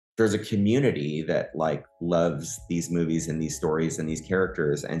there's a community that like loves these movies and these stories and these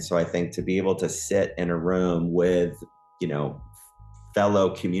characters. And so I think to be able to sit in a room with, you know,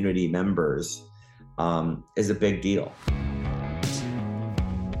 fellow community members is a big deal.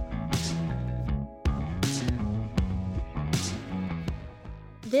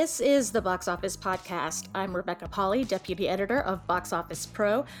 This is the Box Office Podcast. I'm Rebecca Pauley, Deputy Editor of Box Office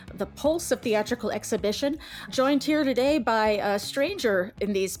Pro, the pulse of theatrical exhibition, joined here today by a stranger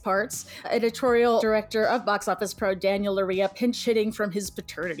in these parts, Editorial Director of Box Office Pro, Daniel Loria, pinch hitting from his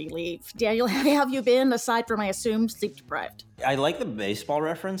paternity leave. Daniel, how have you been, aside from, I assume, sleep deprived? I like the baseball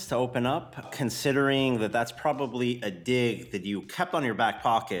reference to open up, considering that that's probably a dig that you kept on your back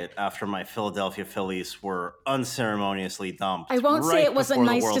pocket after my Philadelphia Phillies were unceremoniously dumped. I won't say it wasn't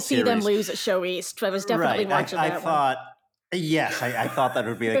nice to see them lose at Show East. I was definitely watching that one. I thought that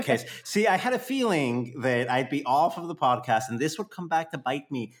would be the case. See, I had a feeling that I'd be off of the podcast and this would come back to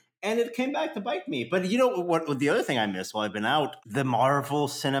bite me. And it came back to bite me. But you know what? The other thing I missed while I've been out, the Marvel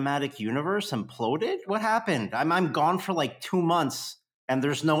Cinematic Universe imploded. What happened? I'm gone for like 2 months. And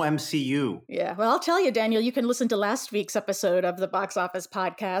there's no MCU. Yeah, well, I'll tell you, Daniel, you can listen to last week's episode of the Box Office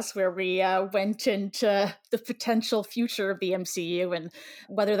Podcast where we went into the potential future of the MCU and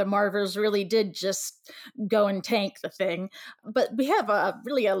whether the Marvels really did just go and tank the thing. But we have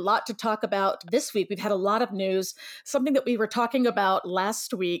really a lot to talk about this week. We've had a lot of news, something that we were talking about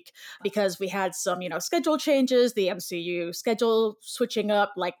last week because we had some, schedule changes, the MCU schedule switching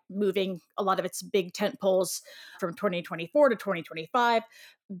up, like moving a lot of its big tent poles from 2024 to 2025.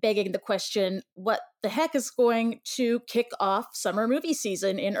 Begging the question, what the heck is going to kick off summer movie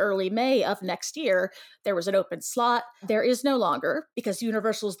season in early May of next year? There was an open slot. There is no longer, because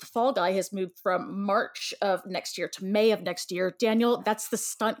Universal's The Fall Guy has moved from March of next year to May of next year. Daniel, that's the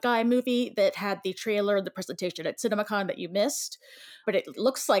Stunt Guy movie that had the trailer and the presentation at CinemaCon that you missed, but it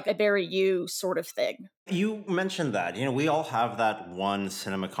looks like a very you sort of thing. You mentioned that. We all have that one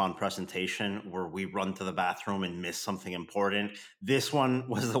CinemaCon presentation where we run to the bathroom and miss something important. This one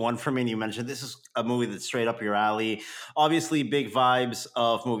was the one for me, and you mentioned this is a movie that's straight up your alley. Obviously, big vibes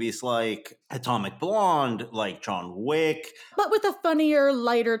of movies like Atomic Blonde, like John Wick. But with a funnier,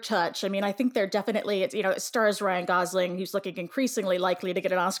 lighter touch. I think they're definitely, it stars Ryan Gosling, who's looking increasingly likely to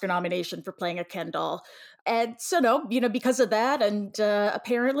get an Oscar nomination for playing a Ken doll. And so, because of that, and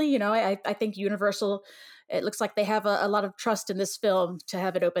apparently, I think Universal, it looks like they have a lot of trust in this film to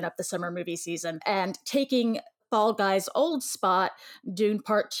have it open up the summer movie season. And taking Fall Guy's old spot, Dune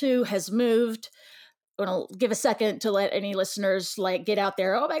Part 2 has moved. I'm going to give a second to let any listeners get out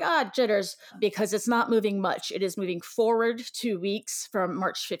there, oh my God, jitters, because it's not moving much. It is moving forward 2 weeks from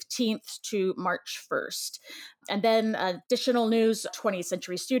March 15th to March 1st. And then additional news, 20th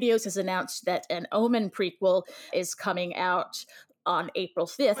Century Studios has announced that an Omen prequel is coming out on April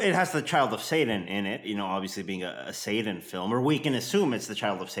 5th. It has the Child of Satan in it, obviously being a Satan film, or we can assume it's the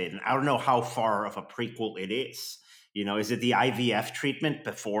Child of Satan. I don't know how far of a prequel it is. Is it the IVF treatment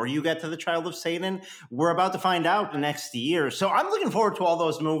before you get to the Child of Satan? We're about to find out next year. So I'm looking forward to all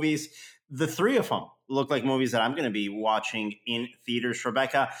those movies. The three of them look like movies that I'm going to be watching in theaters,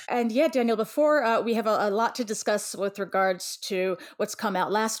 Rebecca. And yeah, Daniel, before we have a lot to discuss with regards to what's come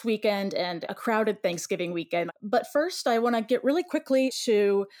out last weekend and a crowded Thanksgiving weekend. But first, I want to get really quickly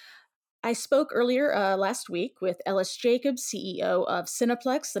to... I spoke earlier last week with Ellis Jacobs, CEO of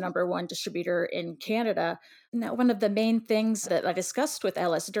Cineplex, the number one distributor in Canada. Now, one of the main things that I discussed with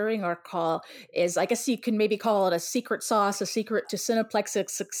Ellis during our call is, I guess you can maybe call it a secret sauce, a secret to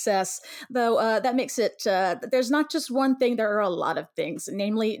Cineplex's success, though that makes it, there's not just one thing, there are a lot of things,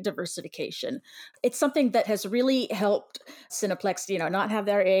 namely diversification. It's something that has really helped Cineplex, not have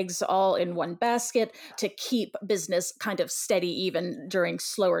their eggs all in one basket, to keep business kind of steady even during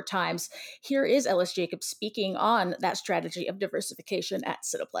slower times. Here is Ellis Jacobs speaking on that strategy of diversification at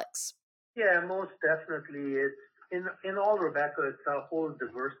Cineplex. Yeah, most definitely. It's in all, Rebecca, it's our whole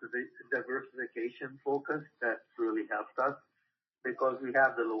diversification focus that's really helped us, because we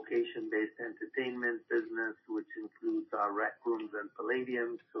have the location-based entertainment business, which includes our rec rooms and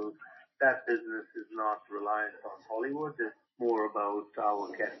palladiums. So that business is not reliant on Hollywood. It's more about our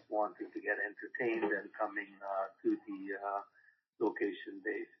guests wanting to get entertained and coming to the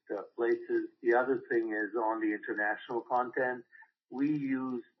location-based places. The other thing is on the international content. We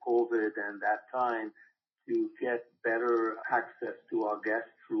used COVID and that time to get better access to our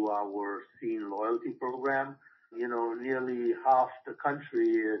guests through our Scene loyalty program. Nearly half the country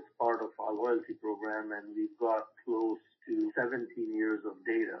is part of our loyalty program, and we've got close to 17 years of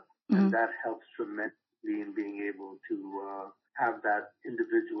data. Mm-hmm. And that helps tremendously in being able to have that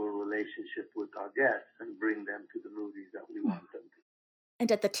individual relationship with our guests and bring them to the movies that we want them to.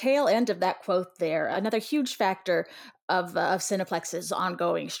 And at the tail end of that quote there, another huge factor of Cineplex's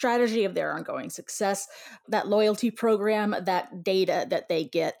ongoing strategy, of their ongoing success, that loyalty program, that data that they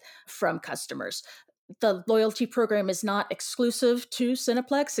get from customers. The loyalty program is not exclusive to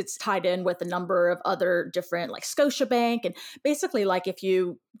Cineplex. It's tied in with a number of other different, like Scotiabank. And basically, like if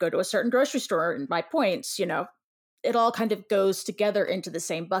you go to a certain grocery store and buy points, it all kind of goes together into the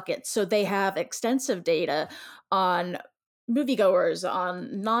same bucket. So they have extensive data on moviegoers,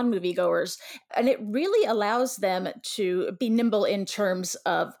 on non-moviegoers, and it really allows them to be nimble in terms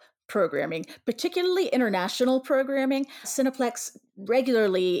of programming, particularly international programming. Cineplex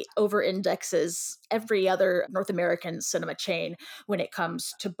regularly over-indexes every other North American cinema chain when it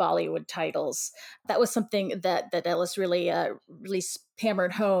comes to Bollywood titles. That was something that Ellis really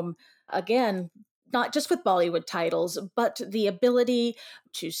hammered home again, not just with Bollywood titles, but the ability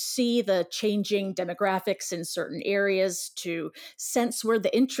to see the changing demographics in certain areas, to sense where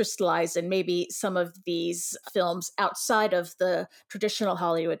the interest lies in maybe some of these films outside of the traditional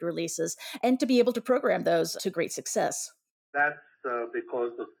Hollywood releases, and to be able to program those to great success. That's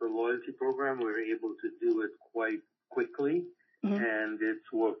because of the loyalty program. We're able to do it quite quickly. And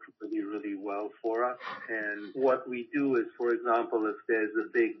it's worked really, really well for us. And what we do is, for example, if there's a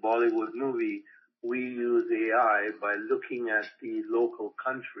big Bollywood movie, we use AI by looking at the local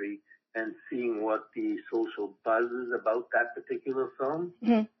country and seeing what the social buzz is about that particular film.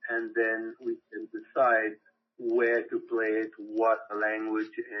 And then we can decide where to play it, what language,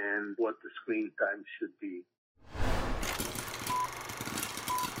 and what the screen time should be.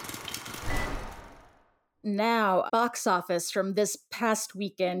 Now, box office from this past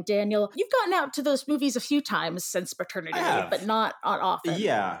weekend. Daniel, you've gotten out to those movies a few times since paternity leave, but not often.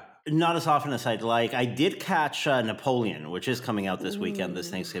 Yeah. Not as often as I'd like. I did catch Napoleon, which is coming out this weekend, this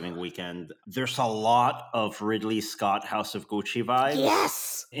Thanksgiving weekend. There's a lot of Ridley Scott House of Gucci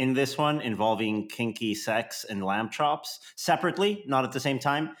vibes in this one, involving kinky sex and lamb chops separately, not at the same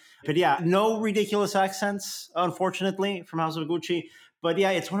time. But yeah, no ridiculous accents, unfortunately, from House of Gucci. But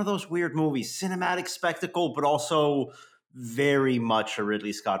yeah, it's one of those weird movies, cinematic spectacle, but also very much a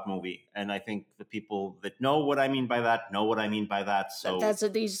Ridley Scott movie. And I think the people that know what I mean by that know what I mean by that. So those are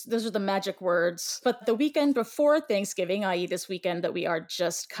the magic words. But the weekend before Thanksgiving, i.e. this weekend that we are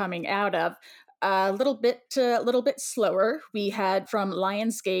just coming out of, a little bit slower. We had from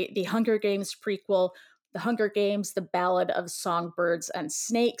Lionsgate the Hunger Games prequel, The Hunger Games, The Ballad of Songbirds and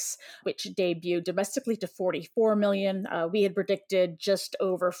Snakes, which debuted domestically to 44 million. We had predicted just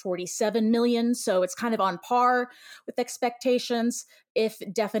over 47 million, so it's kind of on par with expectations, if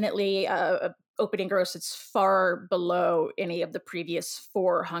definitely opening gross, it's far below any of the previous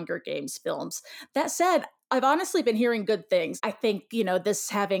 4 Hunger Games films. That said, I've honestly been hearing good things. I think,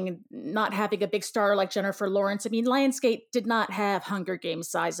 this not having a big star like Jennifer Lawrence, I mean, Lionsgate did not have Hunger Games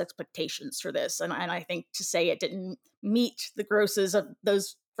size expectations for this. And I think to say it didn't meet the grosses of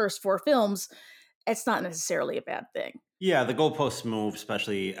those first 4 films, it's not necessarily a bad thing. Yeah, the goalposts move,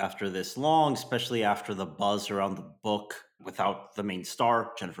 especially after this long, especially after the buzz around the book without the main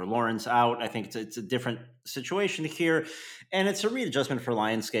star, Jennifer Lawrence, out. I think it's a different situation here. And it's a readjustment for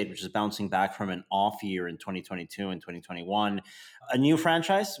Lionsgate, which is bouncing back from an off year in 2022 and 2021. A new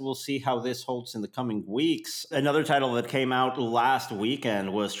franchise. We'll see how this holds in the coming weeks. Another title that came out last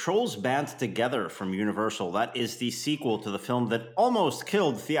weekend was Trolls Band Together from Universal. That is the sequel to the film that almost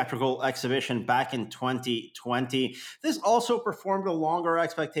killed theatrical exhibition back in 2020. This also performed along our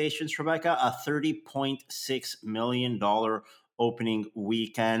expectations, Rebecca, a $30.6 million opening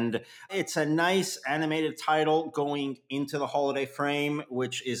weekend. It's a nice animated title going into the holiday frame,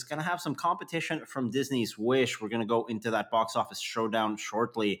 which is going to have some competition from Disney's Wish. We're going to go into that box office showdown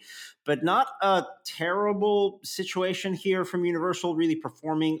shortly, but not a terrible situation here from Universal, really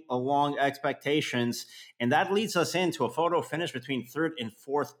performing along expectations. And that leads us into a photo finish between 3rd and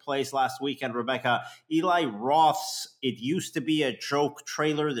 4th place last weekend, Rebecca. Eli Roth's It Used to Be a Joke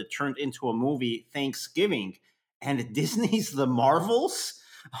trailer that turned into a movie, Thanksgiving, and Disney's The Marvels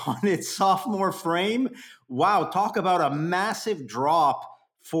on its sophomore frame. Wow, talk about a massive drop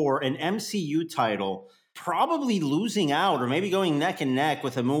for an MCU title, probably losing out or maybe going neck and neck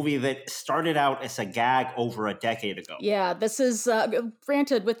with a movie that started out as a gag over a decade ago. Yeah, this is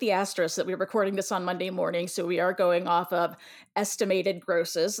granted with the asterisk that we're recording this on Monday morning, so we are going off of estimated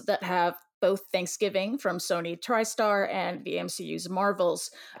grosses that have both Thanksgiving from Sony TriStar and the MCU's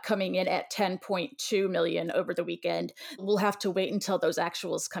Marvels coming in at 10.2 million over the weekend. We'll have to wait until those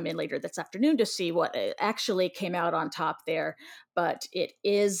actuals come in later this afternoon to see what actually came out on top there. But it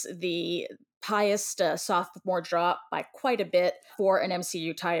is the highest sophomore drop by quite a bit for an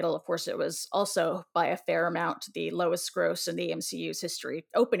MCU title. Of course, it was also by a fair amount the lowest gross in the MCU's history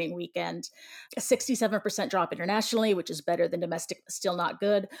opening weekend. A 67% drop internationally, which is better than domestic, but still not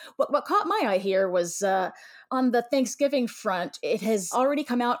good. What caught my eye here was on the Thanksgiving front, it has already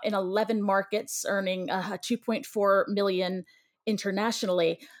come out in 11 markets, earning 2.4 million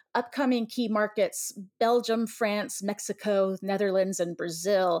internationally. Upcoming key markets: Belgium, France, Mexico, Netherlands, and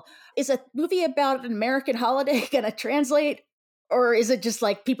Brazil. Is a movie about an American holiday going to translate? Or is it just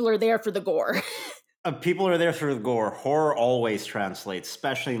like people are there for the gore? People are there for the gore. Horror always translates,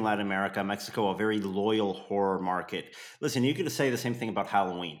 especially in Latin America, Mexico, a very loyal horror market. Listen, you could say the same thing about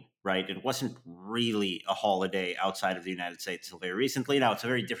Halloween, right? It wasn't really a holiday outside of the United States until very recently. Now, it's a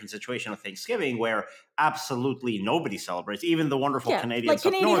very different situation with Thanksgiving, where absolutely nobody celebrates. Even the wonderful Canadians like up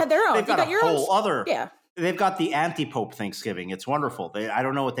Canadian north, had their own. they've got a whole other... Yeah. They've got the anti-Pope Thanksgiving. It's wonderful. I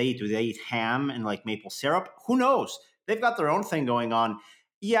don't know what they eat. Do they eat ham and like maple syrup? Who knows? They've got their own thing going on.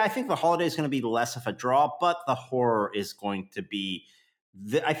 Yeah, I think the holiday is going to be less of a draw, but the horror is going to be,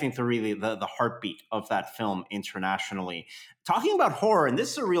 I think, the heartbeat of that film internationally. Talking about horror, and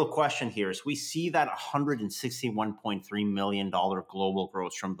this is a real question here, is we see that $161.3 million global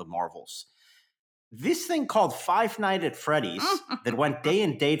gross from the Marvels. This thing called Five Nights at Freddy's that went day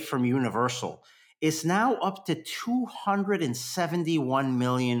and date from Universal is now up to 271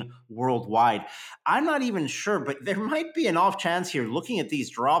 million worldwide. I'm not even sure, but there might be an off chance here, looking at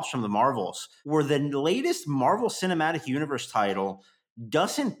these drops from the Marvels, where the latest Marvel Cinematic Universe title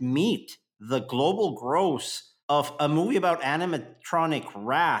doesn't meet the global gross of a movie about animatronic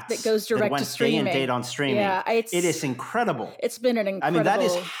rats that goes direct to streaming. Day and date on streaming. Yeah, it is incredible. It's been an incredible... I mean, that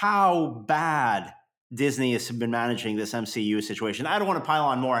is how bad Disney has been managing this MCU situation. I don't want to pile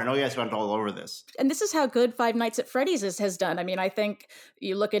on more. I know you guys went all over this. And this is how good Five Nights at Freddy's has done. I mean, I think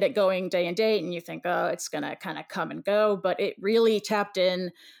you look at it going day and date and you think, oh, it's going to kind of come and go. But it really tapped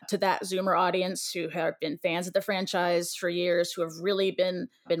in to that Zoomer audience who have been fans of the franchise for years, who have really been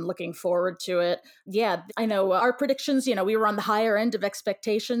looking forward to it. Yeah, I know our predictions, we were on the higher end of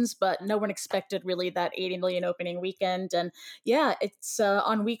expectations, but no one expected really that 80 million opening weekend. And yeah, it's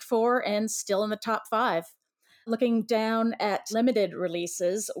on week 4 and still in the top 5. Looking down at limited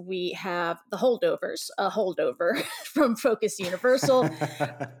releases, we have The Holdovers, a holdover from Focus Universal,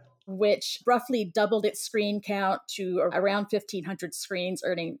 which roughly doubled its screen count to around 1,500 screens,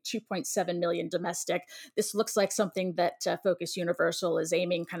 earning 2.7 million domestic. This looks like something that Focus Universal is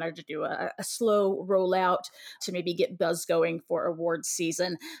aiming kind of to do a slow rollout to maybe get buzz going for awards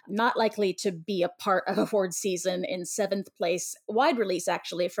season. Not likely to be a part of awards season. In 7th place, wide release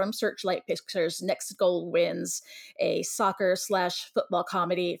actually, from Searchlight Pictures, Next Goal Wins, a soccer/football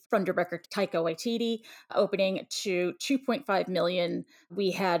comedy from director Taika Waititi, opening to 2.5 million.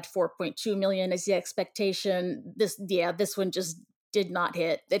 We had 4.2 million as the expectation. This one just did not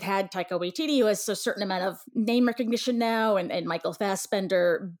hit. It had Taika Waititi, who has a certain amount of name recognition now, and Michael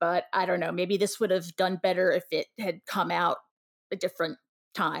Fassbender, but I don't know, maybe this would have done better if it had come out a different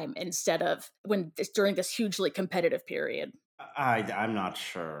time instead of during this hugely competitive period. I'm not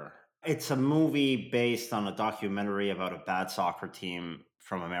sure. It's a movie based on a documentary about a bad soccer team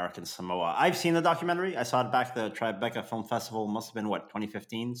from American Samoa. I've seen the documentary. I saw it back at the Tribeca Film Festival. Must have been,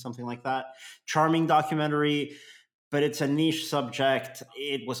 2015, something like that. Charming documentary, but it's a niche subject.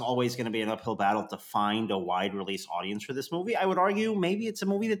 It was always going to be an uphill battle to find a wide release audience for this movie. I would argue maybe it's a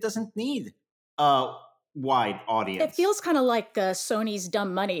movie that doesn't need a wide audience. It feels kind of like Sony's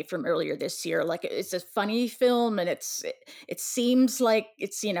Dumb Money from earlier this year. Like, it's a funny film, and it seems like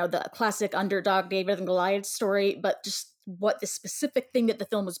it's the classic underdog David and Goliath story, but just what the specific thing that the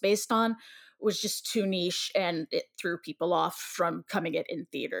film was based on was just too niche, and it threw people off from coming it in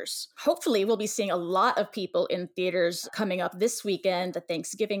theaters. Hopefully, we'll be seeing a lot of people in theaters coming up this weekend, the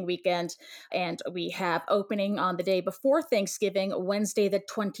Thanksgiving weekend, and we have opening on the day before Thanksgiving, Wednesday the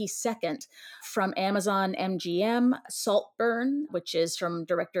 22nd, from Amazon MGM, Saltburn, which is from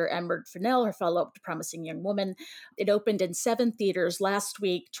director Emerald Fennell, her follow-up to Promising Young Woman. It opened in 7 theaters last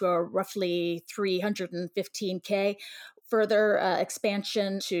week to a roughly $315K. Further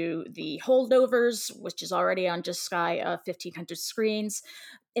expansion to The Holdovers, which is already on just shy of 1,500 screens.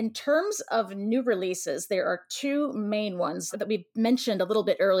 In terms of new releases, there are 2 main ones that we mentioned a little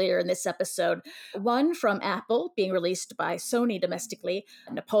bit earlier in this episode. One from Apple, being released by Sony domestically,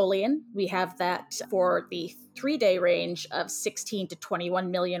 Napoleon. We have that for the 3-day range of 16 to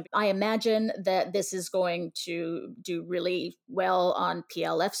 21 million. I imagine that this is going to do really well on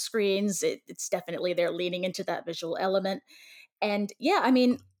PLF screens. It's definitely, they're leaning into that visual element. And yeah, I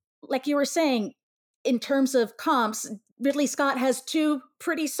mean, like you were saying, in terms of comps, Ridley Scott has two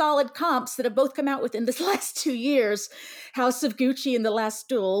pretty solid comps that have both come out within this last 2 years. House of Gucci and The Last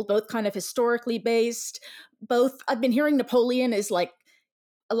Duel, both kind of historically based. Both, I've been hearing Napoleon is like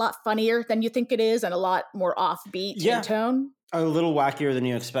a lot funnier than you think it is and a lot more offbeat in tone. A little wackier than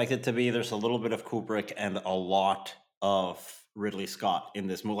you expect it to be. There's a little bit of Kubrick and a lot of Ridley Scott in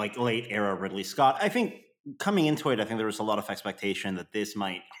this movie, like late era Ridley Scott. I think coming into it, I think there was a lot of expectation that this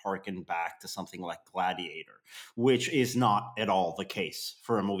might harken back to something like Gladiator, which is not at all the case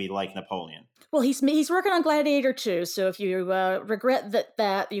for a movie like Napoleon. Well, he's working on Gladiator 2, so if you regret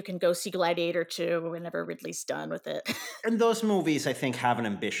that, you can go see Gladiator 2 whenever Ridley's done with it. And those movies, I think, have an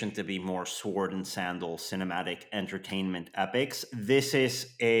ambition to be more sword and sandal cinematic entertainment epics. This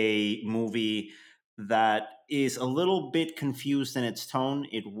is a movie that is a little bit confused in its tone.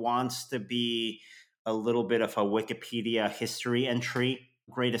 It wants to be a little bit of a Wikipedia history entry.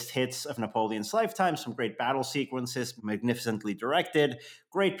 Greatest hits of Napoleon's lifetime, some great battle sequences, magnificently directed,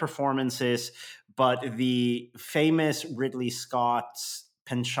 great performances, but the famous Ridley Scott's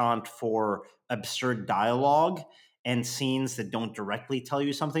penchant for absurd dialogue and scenes that don't directly tell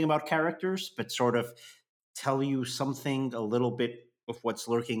you something about characters, but sort of tell you something a little bit of what's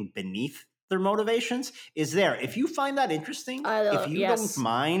lurking beneath their motivations is there. If you find that interesting, if you don't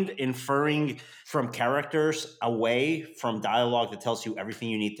mind inferring from characters away from dialogue that tells you everything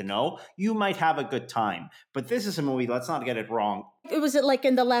you need to know, you might have a good time. But this is a movie, let's not get it wrong. Was it like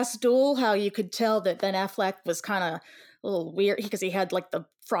in The Last Duel, how you could tell that Ben Affleck was kind of a little weird because he had like the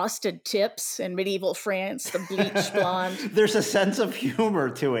frosted tips in medieval France, the bleach blonde. There's a sense of humor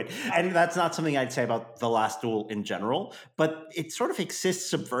to it. And that's not something I'd say about The Last Duel in general, but it sort of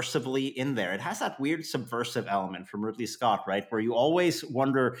exists subversively in there. It has that weird subversive element from Ridley Scott, right? Where you always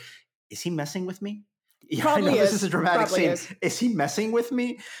wonder, is he messing with me? Yeah, Probably I know is. This is a dramatic Probably scene. Is he messing with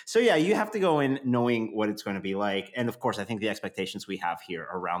me? So yeah, you have to go in knowing what it's going to be like. And of course, I think the expectations we have here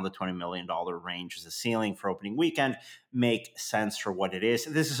around the $20 million range as a ceiling for opening weekend make sense for what it is.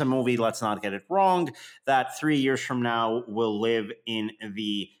 This is a movie, let's not get it wrong, that 3 years from now will live in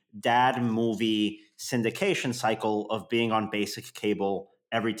the dad movie syndication cycle of being on basic cable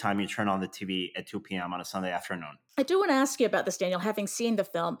every time you turn on the TV at 2 p.m. on a Sunday afternoon. I do want to ask you about this, Daniel, having seen the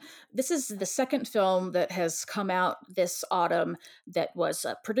film. This is the second film that has come out this autumn that was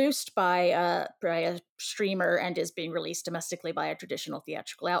produced by a streamer and is being released domestically by a traditional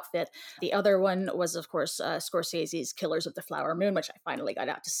theatrical outfit. The other one was, of course, Scorsese's Killers of the Flower Moon, which I finally got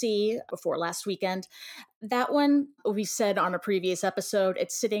out to see before last weekend. That one, we said on a previous episode,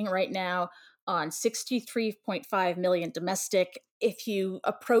 it's sitting right now on 63.5 million domestic. If you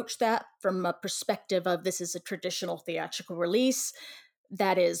approach that from a perspective of this is a traditional theatrical release,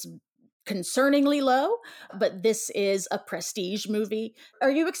 that is concerningly low, but this is a prestige movie.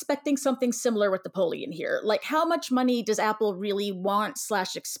 Are you expecting something similar with Napoleon here? Like, how much money does Apple really want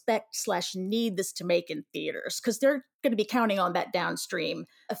 / expect / need this to make in theaters? Because they're going to be counting on that downstream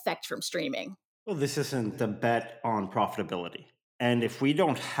effect from streaming. Well, this isn't a bet on profitability. And if we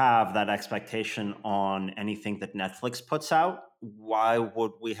don't have that expectation on anything that Netflix puts out, why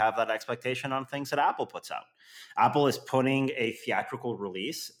would we have that expectation on things that Apple puts out? Apple is putting a theatrical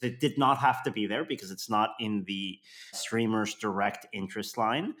release that did not have to be there because it's not in the streamer's direct interest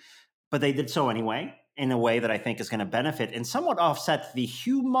line, but they did so anyway in a way that I think is going to benefit and somewhat offset the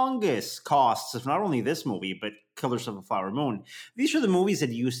humongous costs of not only this movie, but Killers of the Flower Moon. These are the movies that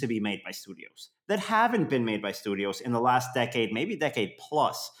used to be made by studios that haven't been made by studios in the last decade, maybe decade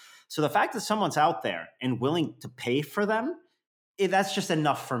plus. So the fact that someone's out there and willing to pay for them, that's just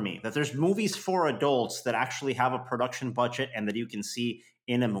enough for me. That there's movies for adults that actually have a production budget and that you can see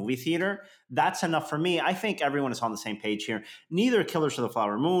in a movie theater, that's enough for me. I think everyone is on the same page here. Neither Killers of the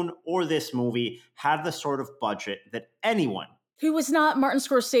Flower Moon or this movie had the sort of budget that anyone who was not Martin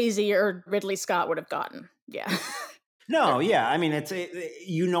Scorsese or Ridley Scott would have gotten. Yeah. No, yeah. I mean,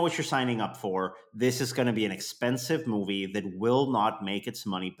 you know what you're signing up for. This is going to be an expensive movie that will not make its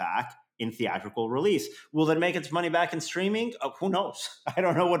money back in theatrical release. Will it make its money back in streaming? Who knows? I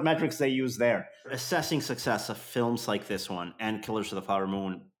don't know what metrics they use there. Assessing success of films like this one and Killers of the Flower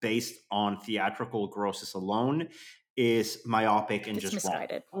Moon based on theatrical grosses alone is myopic and just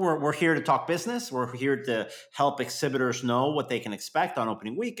misguided. Wrong. We're here to talk business. We're here to help exhibitors know what they can expect on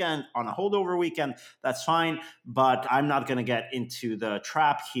opening weekend, on a holdover weekend. That's fine. But I'm not going to get into the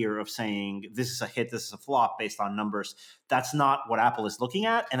trap here of saying this is a hit, this is a flop based on numbers. That's not what Apple is looking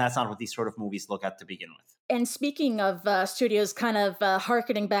at. And that's not what these sort of movies look at to begin with. And speaking of studios kind of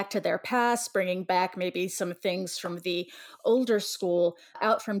hearkening back to their past, bringing back maybe some things from the older school,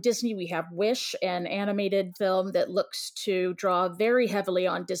 out from Disney, we have Wish, an animated film that looks to draw very heavily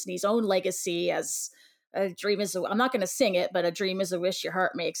on Disney's own legacy as A dream is I'm not going to sing it, but a dream is a wish your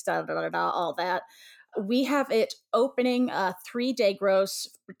heart makes, da da da da, all that. We have it opening a 3-day gross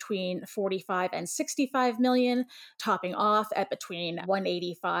between 45 and 65 million, topping off at between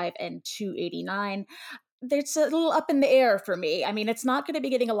 185 and 289. It's a little up in the air for me. I mean, it's not going to be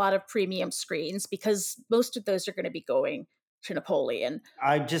getting a lot of premium screens because most of those are going to be going to Napoleon.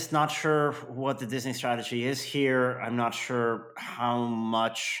 I'm just not sure what the Disney strategy is here. I'm not sure how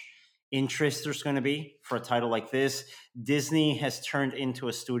much interest there's going to be for a title like this. Disney has turned into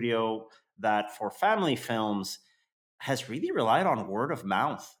a studio that for family films has really relied on word of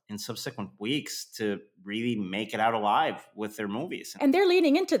mouth in subsequent weeks to really make it out alive with their movies. And they're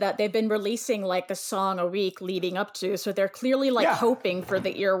leaning into that. They've been releasing like a song a week leading up to, so they're clearly hoping for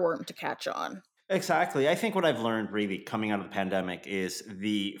the earworm to catch on. Exactly. I think what I've learned really coming out of the pandemic is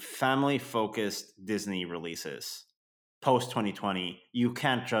the family-focused Disney releases post-2020, you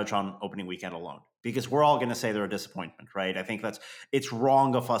can't judge on opening weekend alone because we're all going to say they're a disappointment, right? I think it's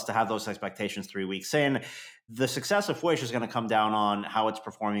wrong of us to have those expectations 3 weeks in. The success of Wish is going to come down on how it's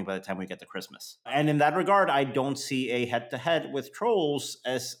performing by the time we get to Christmas. And in that regard, I don't see a head-to-head with Trolls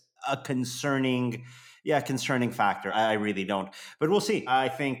as a concerning factor. I really don't. But we'll see. I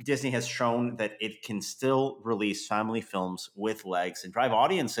think Disney has shown that it can still release family films with legs and drive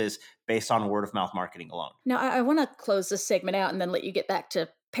audiences based on word of mouth marketing alone. Now, I want to close this segment out and then let you get back to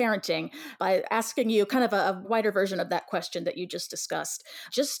parenting by asking you kind of a wider version of that question that you just discussed.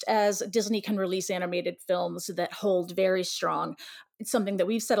 Just as Disney can release animated films that hold very strong, it's something that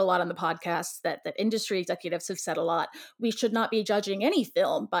we've said a lot on the podcast, that industry executives have said a lot. We should not be judging any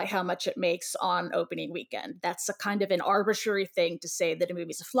film by how much it makes on opening weekend. That's a kind of an arbitrary thing to say that a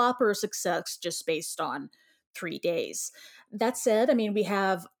movie's a flop or a success just based on 3 days. That said, I mean, we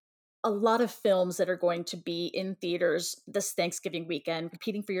have a lot of films that are going to be in theaters this Thanksgiving weekend,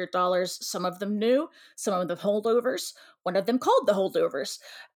 competing for your dollars, some of them new, some of them holdovers, one of them called The Holdovers.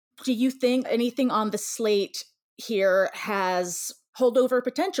 Do you think anything on the slate here has holdover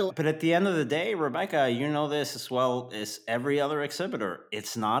potential? But at the end of the day, Rebecca, you know this as well as every other exhibitor,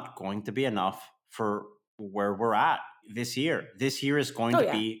 it's not going to be enough for where we're at this year. This year is going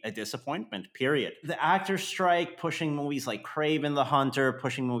to be a disappointment, period. The actors strike, pushing movies like Kraven the Hunter,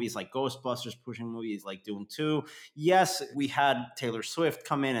 pushing movies like Ghostbusters, pushing movies like Dune 2. Yes, we had Taylor Swift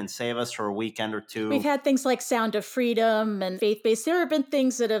come in and save us for a weekend or two. We've had things like Sound of Freedom and Faith-Based. There have been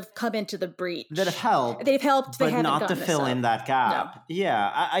things that have come into the breach. That have helped. They've helped, but not to fill in that gap. No.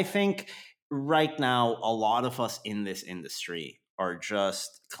 Yeah, I think right now, a lot of us in this industry are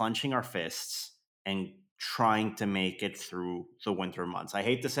just clenching our fists and trying to make it through the winter months. I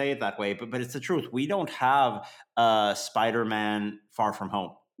hate to say it that way, but it's the truth. We don't have Spider-Man Far From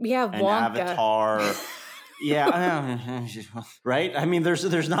Home. We have an Wonka. Avatar. Yeah, right? I mean,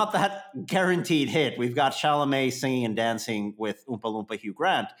 there's not that guaranteed hit. We've got Chalamet singing and dancing with Oompa Loompa Hugh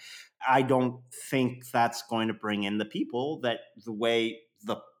Grant. I don't think that's going to bring in the people that the way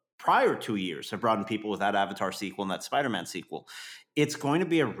the prior 2 years have brought in people with that Avatar sequel and that Spider-Man sequel. It's going to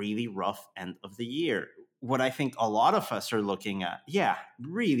be a really rough end of the year. What I think a lot of us are looking at,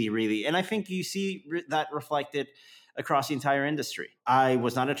 really, really. And I think you see that reflected across the entire industry. I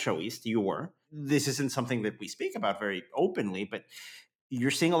was not at Show East, you were. This isn't something that we speak about very openly, but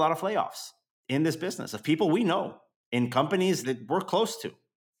you're seeing a lot of layoffs in this business of people we know in companies that we're close to.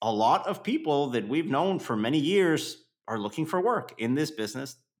 A lot of people that we've known for many years are looking for work in this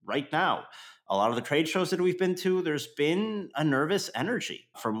business right now. A lot of the trade shows that we've been to, there's been a nervous energy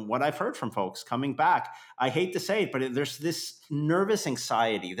from what I've heard from folks coming back. I hate to say it, but there's this nervous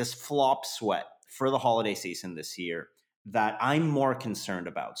anxiety, this flop sweat for the holiday season this year that I'm more concerned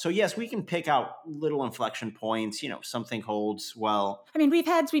about. So yes, we can pick out little inflection points, something holds well. I mean, we've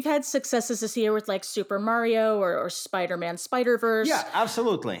had successes this year with like Super Mario or Spider-Man Spider-Verse. Yeah,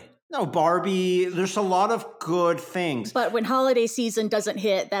 absolutely. No, Barbie, there's a lot of good things. But when holiday season doesn't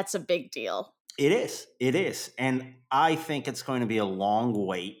hit, that's a big deal. It is. And I think it's going to be a long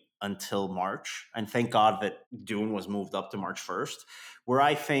wait until March. And thank God that Dune was moved up to March 1st, where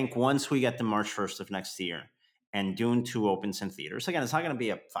I think once we get to March 1st of next year and Dune 2 opens in theaters, again, it's not going to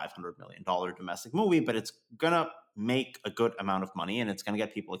be a $500 million domestic movie, but it's going to make a good amount of money and it's going to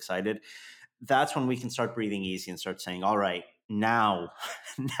get people excited. That's when we can start breathing easy and start saying, all right, now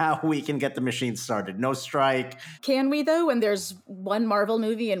we can get the machine started. No strike. Can we, though, when there's one Marvel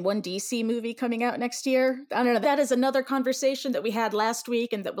movie and one DC movie coming out next year? I don't know. That is another conversation that we had last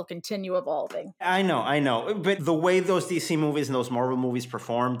week and that will continue evolving. I know. But the way those DC movies and those Marvel movies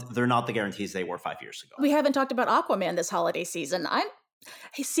performed, they're not the guarantees they were 5 years ago. We haven't talked about Aquaman this holiday season. I'm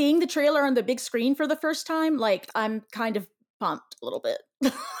seeing the trailer on the big screen for the first time. Like, I'm kind of pumped a little bit.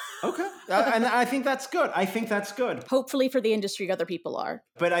 Okay. And I think that's good. I think that's good. Hopefully for the industry, other people are.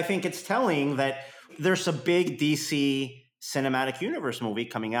 But I think it's telling that there's a big DC cinematic universe movie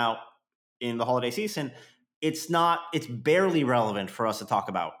coming out in the holiday season. It's barely relevant for us to talk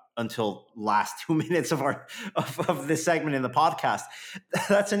about until last 2 minutes of this segment in the podcast.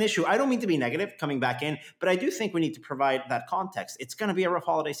 That's an issue. I don't mean to be negative coming back in, but I do think we need to provide that context. It's going to be a rough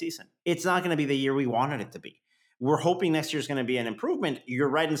holiday season. It's not going to be the year we wanted it to be. We're hoping next year is going to be an improvement. You're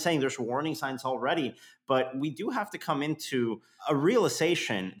right in saying there's warning signs already, but we do have to come into a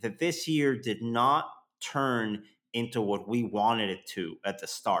realization that this year did not turn into what we wanted it to at the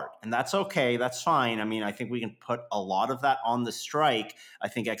start. And that's okay. That's fine. I mean, I think we can put a lot of that on the strike. I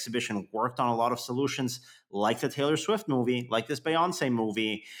think exhibition worked on a lot of solutions like the Taylor Swift movie, like this Beyonce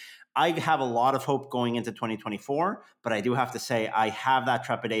movie. I have a lot of hope going into 2024, but I do have to say I have that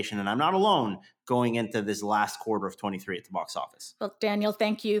trepidation, and I'm not alone going into this last quarter of 23 at the box office. Well, Daniel,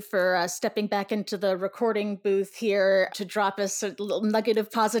 thank you for stepping back into the recording booth here to drop us a little nugget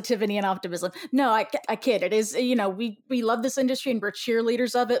of positivity and optimism. No, I kid. It is, we love this industry and we're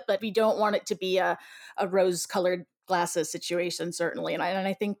cheerleaders of it, but we don't want it to be a rose-colored glasses situation, certainly. And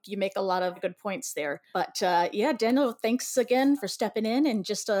I think you make a lot of good points there. But Daniel, thanks again for stepping in. In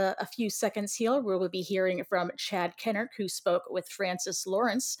just a few seconds here, we will be hearing from Chad Kennerk, who spoke with Francis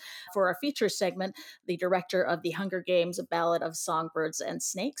Lawrence for our feature segment, the director of The Hunger Games, A Ballad of Songbirds and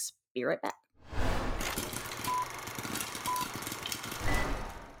Snakes. Be right back.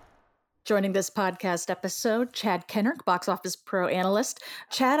 Joining this podcast episode, Chad Kennerk, Box Office Pro analyst.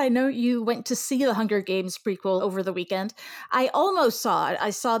 Chad, I know you went to see the Hunger Games prequel over the weekend. I almost saw it.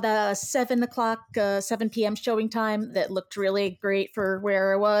 I saw the 7 p.m. showing time that looked really great for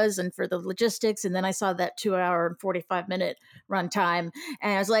where I was and for the logistics. And then I saw that 2 hour and 45-minute runtime.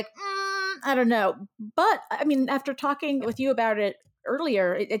 And I was like, I don't know. But I mean, after talking with you about it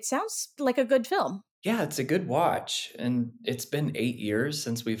earlier, it sounds like a good film. Yeah, it's a good watch. And it's been 8 years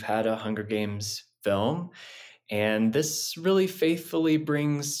since we've had a Hunger Games film. And this really faithfully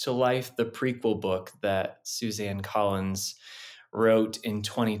brings to life the prequel book that Suzanne Collins wrote in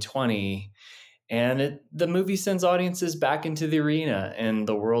 2020. And the movie sends audiences back into the arena and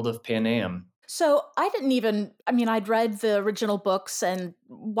the world of Pan Am. So I'd read the original books and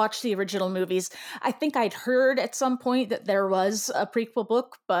watched the original movies. I think I'd heard at some point that there was a prequel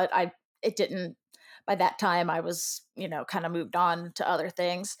book, but it didn't. By that time, I was, kind of moved on to other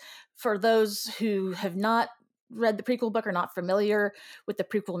things. For those who have not read the prequel book or not familiar with the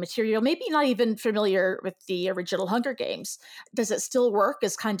prequel material, maybe not even familiar with the original Hunger Games, does it still work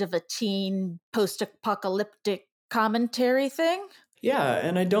as kind of a teen post-apocalyptic commentary thing? Yeah,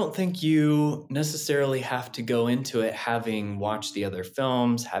 and I don't think you necessarily have to go into it having watched the other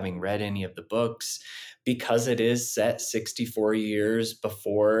films, having read any of the books, because it is set 64 years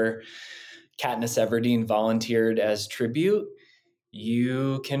before Katniss Everdeen volunteered as tribute.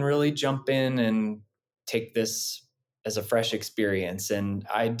 You can really jump in and take this as a fresh experience. And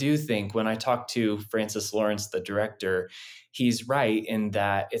I do think when I talk to Francis Lawrence, the director, he's right in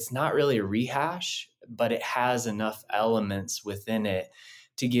that it's not really a rehash, but it has enough elements within it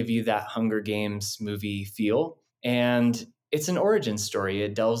to give you that Hunger Games movie feel. And it's an origin story.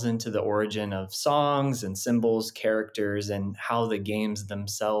 It delves into the origin of songs and symbols, characters, and how the games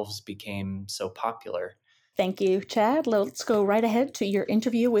themselves became so popular. Thank you, Chad. Let's go right ahead to your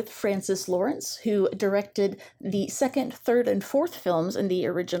interview with Francis Lawrence, who directed the second, third, and fourth films in the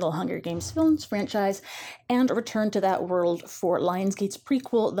original Hunger Games films franchise, and returned to that world for Lionsgate's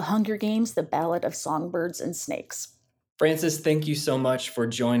prequel, The Hunger Games, The Ballad of Songbirds and Snakes. Francis, thank you so much for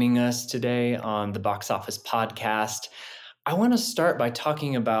joining us today on the Box Office Podcast. I want to start by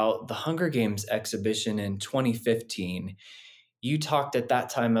talking about the Hunger Games exhibition in 2015. You talked at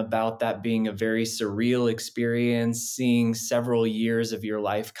that time about that being a very surreal experience, seeing several years of your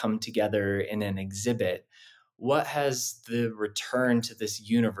life come together in an exhibit. What has the return to this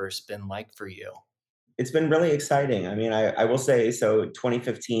universe been like for you? It's been really exciting. I mean, I will say, so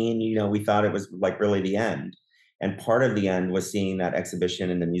 2015, we thought it was like really the end. And part of the end was seeing that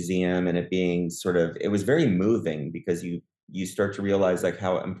exhibition in the museum and it being it was very moving because you start to realize like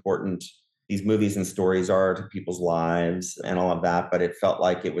how important these movies and stories are to people's lives and all of that. But it felt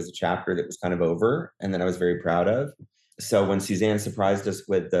like it was a chapter that was kind of over and that I was very proud of. So when Suzanne surprised us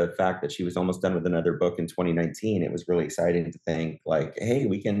with the fact that she was almost done with another book in 2019, it was really exciting to think like, hey,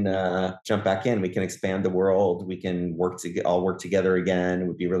 we can jump back in. We can expand the world. We can all work together again. It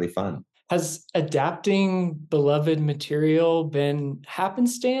would be really fun. Has adapting beloved material been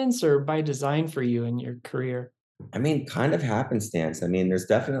happenstance or by design for you in your career? I mean, kind of happenstance. I mean, there's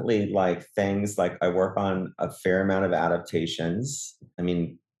definitely like things like I work on a fair amount of adaptations. I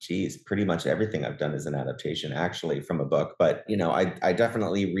mean, Geez, pretty much everything I've done is an adaptation actually from a book. But I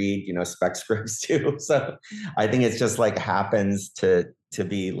definitely read, spec scripts too. So I think it's just like happens to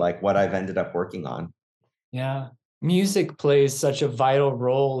be like what I've ended up working on. Yeah. Music plays such a vital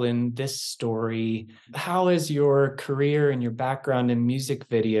role in this story. How has your career and your background in music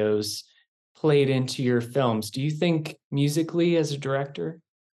videos played into your films? Do you think musically as a director?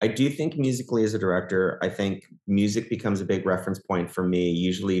 I do think musically as a director, I think music becomes a big reference point for me.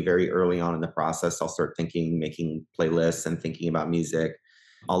 Usually, very early on in the process, I'll start thinking, making playlists and thinking about music.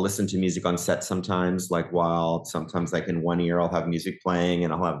 I'll listen to music on set sometimes, like while sometimes, like in one ear, I'll have music playing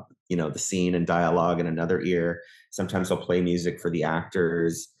and I'll have, the scene and dialogue in another ear. Sometimes I'll play music for the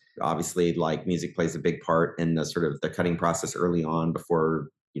actors. Obviously, like music plays a big part in the sort of the cutting process early on before,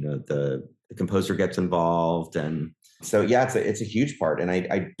 the composer gets involved. And so yeah, it's a huge part, and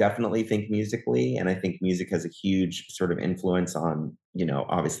I definitely think musically, and I think music has a huge sort of influence on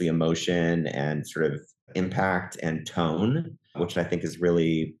obviously emotion and sort of impact and tone, which I think is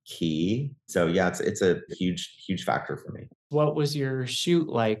really key. So yeah, it's a huge factor for me. What was your shoot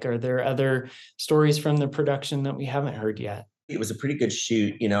like? Are there other stories from the production that we haven't heard yet? It was a pretty good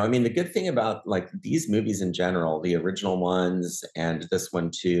shoot. I mean, the good thing about like these movies in general, the original ones and this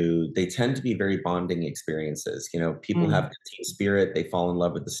one too, they tend to be very bonding experiences. People have Mm. the team spirit, they fall in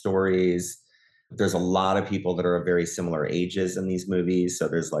love with the stories. There's a lot of people that are of very similar ages in these movies. So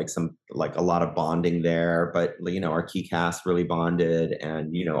there's like a lot of bonding there. But our key cast really bonded,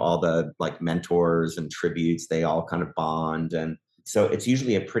 and all the like mentors and tributes, they all kind of bond. And so it's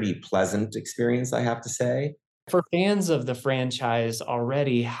usually a pretty pleasant experience, I have to say. For fans of the franchise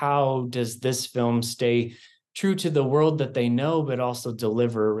already, how does this film stay true to the world that they know, but also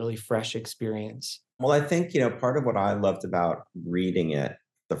deliver a really fresh experience? Well, I think, part of what I loved about reading it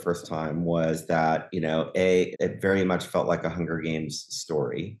the first time was that, it very much felt like a Hunger Games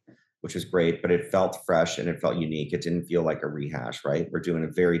story, which was great, but it felt fresh and it felt unique. It didn't feel like a rehash, right? We're doing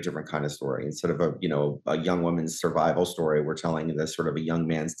a very different kind of story. Instead of a young woman's survival story, we're telling this sort of a young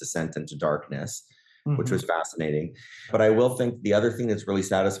man's descent into darkness, which Mhm. was fascinating. But I will think the other thing that's really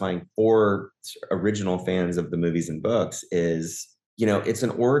satisfying for original fans of the movies and books is it's an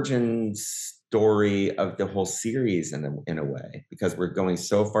origin story of the whole series in a way, because we're going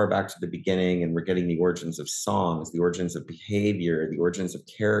so far back to the beginning and we're getting the origins of songs, the origins of behavior, the origins of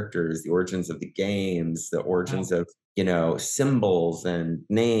characters, the origins of the games, the Wow. origins of, symbols and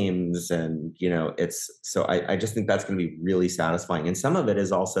names. And, it's so I just think that's going to be really satisfying. And some of it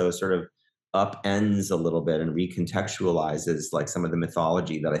is also sort of upends a little bit and recontextualizes like some of the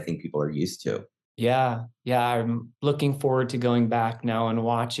mythology that I think people are used to. Yeah, yeah, I'm looking forward to going back now and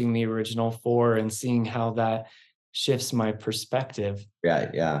watching the original 4 and seeing how that shifts my perspective. Yeah,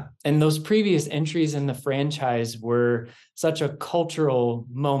 yeah. And those previous entries in the franchise were such a cultural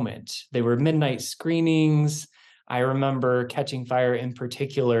moment. They were midnight screenings. I remember Catching Fire in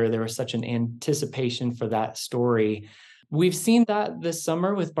particular. There was such an anticipation for that story. We've seen that this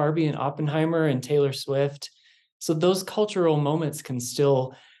summer with Barbie and Oppenheimer and Taylor Swift. So those cultural moments can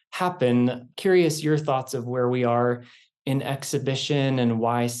still happen. Curious your thoughts of where we are in exhibition and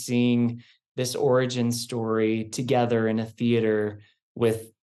why seeing this origin story together in a theater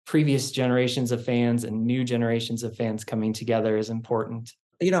with previous generations of fans and new generations of fans coming together is important.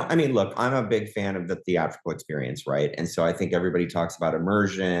 I mean, look, I'm a big fan of the theatrical experience, right? And so I think everybody talks about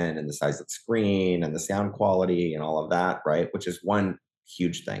immersion and the size of the screen and the sound quality and all of that, right? Which is one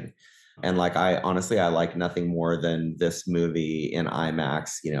huge thing. And like, I like nothing more than this movie in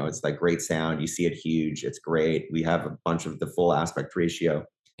IMAX. It's like great sound. You see it huge. It's great. We have a bunch of the full aspect ratio.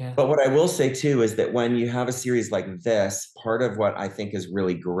 Yeah. But what I will say too is that when you have a series like this, part of what I think is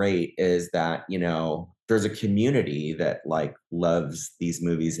really great is that, there's a community that like loves these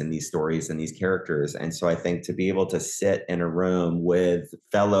movies and these stories and these characters. And so I think to be able to sit in a room with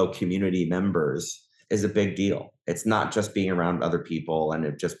fellow community members is a big deal. It's not just being around other people and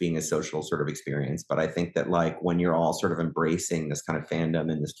it just being a social sort of experience. But I think that like when you're all sort of embracing this kind of fandom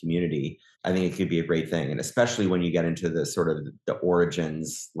and this community, I think it could be a great thing. And especially when you get into the sort of the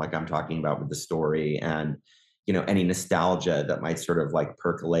origins, like I'm talking about with the story, and any nostalgia that might sort of like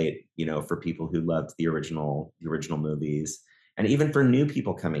percolate, for people who loved the original movies. And even for new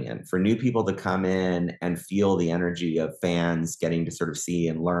people coming in, for new people to come in and feel the energy of fans getting to sort of see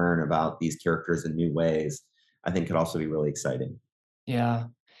and learn about these characters in new ways, I think could also be really exciting. Yeah.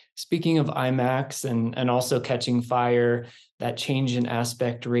 Speaking of IMAX and also Catching Fire, that change in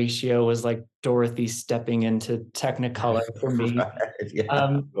aspect ratio was like Dorothy stepping into Technicolor for me. Right,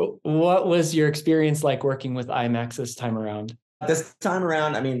 yeah. What was your experience like working with IMAX this time around? This time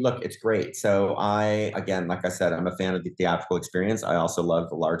around, I mean, look, it's great. So again, like I said, I'm a fan of the theatrical experience. I also love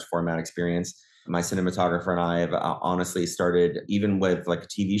the large format experience. My cinematographer and I have honestly started, even with like a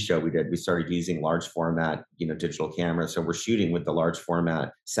TV show we started using large format, digital cameras. So we're shooting with the large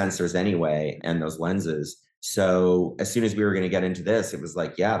format sensors anyway, and those lenses. So as soon as we were going to get into this, it was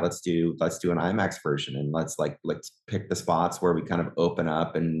like, yeah, let's do an IMAX version, and let's pick the spots where we kind of open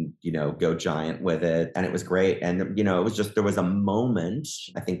up and, go giant with it. And it was great. And, it was just, there was a moment,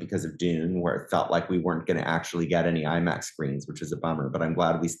 I think because of Dune, where it felt like we weren't going to actually get any IMAX screens, which is a bummer, but I'm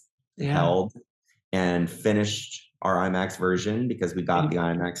glad we held and finished our IMAX version because we got the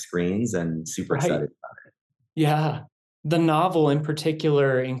IMAX screens, and super excited about it. Yeah. The novel in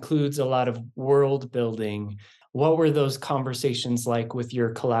particular includes a lot of world building. What were those conversations like with your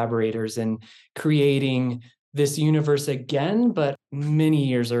collaborators in creating this universe again, but many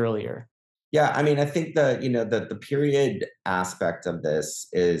years earlier? Yeah, I mean, I think the period aspect of this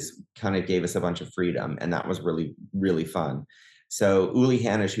is kind of gave us a bunch of freedom, and that was really, really fun. So Uli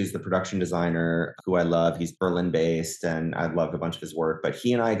Hanisch, who's the production designer, who I love, he's Berlin based, and I loved a bunch of his work. But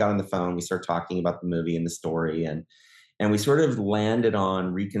he and I got on the phone, we started talking about the movie and the story, and we sort of landed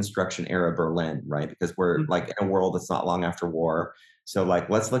on Reconstruction era Berlin, right? Because we're like in a world that's not long after war. So like,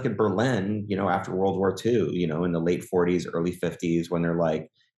 let's look at Berlin, after World War II, in the late 40s, early 50s, when they're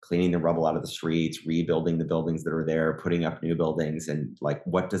like cleaning the rubble out of the streets, rebuilding the buildings that are there, putting up new buildings, and like,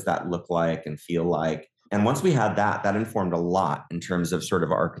 what does that look like and feel like? And once we had that informed a lot in terms of sort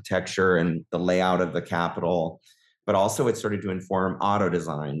of architecture and the layout of the capital. But also it started to inform auto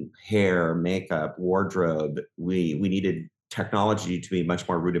design, hair, makeup, wardrobe. We needed technology to be much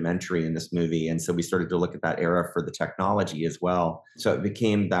more rudimentary in this movie. And so we started to look at that era for the technology as well. So it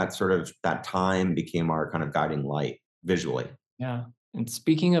became that time became our kind of guiding light visually. Yeah. And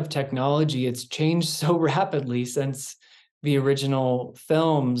speaking of technology, it's changed so rapidly since the original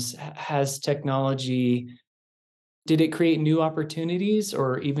films. Has technology, did it create new opportunities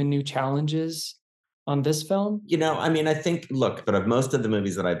or even new challenges on this film? I mean, I think, look, but of most of the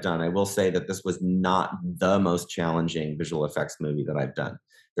movies that I've done, I will say that this was not the most challenging visual effects movie that I've done.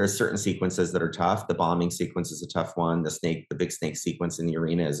 There are certain sequences that are tough. The bombing sequence is a tough one. The big snake sequence in the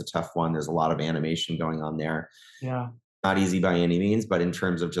arena is a tough one. There's a lot of animation going on there. Yeah. Not easy by any means, but in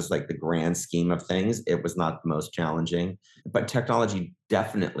terms of just like the grand scheme of things, it was not the most challenging. But technology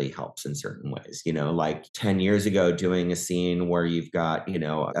definitely helps in certain ways. Like 10 years ago, doing a scene where you've got,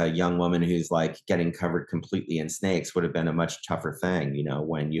 a young woman who's like getting covered completely in snakes would have been a much tougher thing,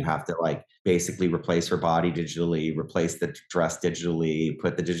 when you have to like basically replace her body digitally, replace the dress digitally,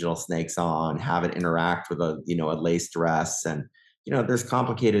 put the digital snakes on, have it interact with a lace dress. And there's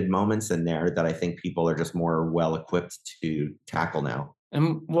complicated moments in there that I think people are just more well equipped to tackle now.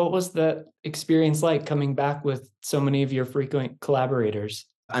 And what was that experience like coming back with so many of your frequent collaborators?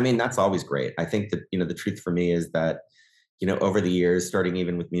 I mean, that's always great. I think that, the truth for me is that, over the years, starting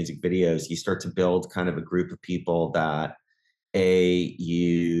even with music videos, you start to build kind of a group of people that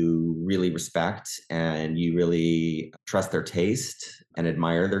you really respect and you really trust their taste and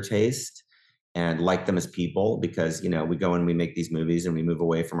admire their taste and like them as people, because we go and we make these movies and we move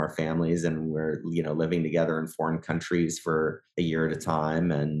away from our families and we're living together in foreign countries for a year at a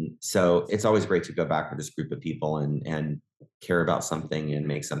time. And so it's always great to go back with this group of people and care about something and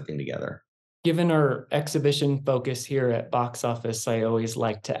make something together. Given our exhibition focus here at Box Office, I always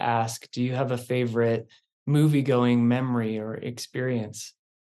like to ask, do you have a favorite movie-going memory or experience?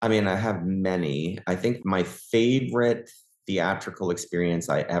 I mean, I have many. I think my favorite theatrical experience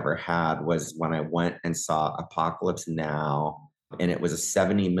I ever had was when I went and saw Apocalypse Now, and it was a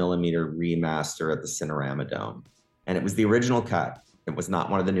 70 millimeter remaster at the Cinerama Dome. And it was the original cut. It was not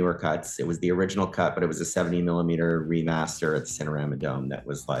one of the newer cuts. It was the original cut, but it was a 70 millimeter remaster at the Cinerama Dome. That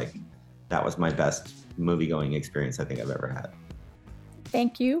was my best movie-going experience I think I've ever had.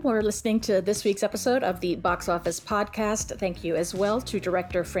 Thank you for listening to this week's episode of the Box Office Podcast. Thank you as well to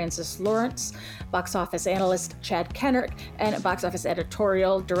director Francis Lawrence, box office analyst Chad Kennert, and box office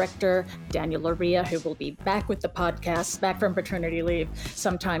editorial director Daniel Loria, who will be back with the podcast, back from paternity leave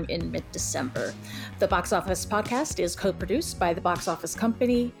sometime in mid-December. The Box Office Podcast is co-produced by the Box Office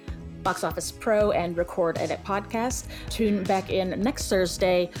Company, Box Office Pro, and Record Edit Podcast. Tune back in next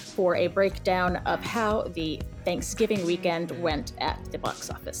Thursday for a breakdown of how the Thanksgiving weekend went at the box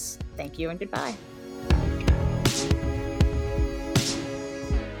office. Thank you and goodbye.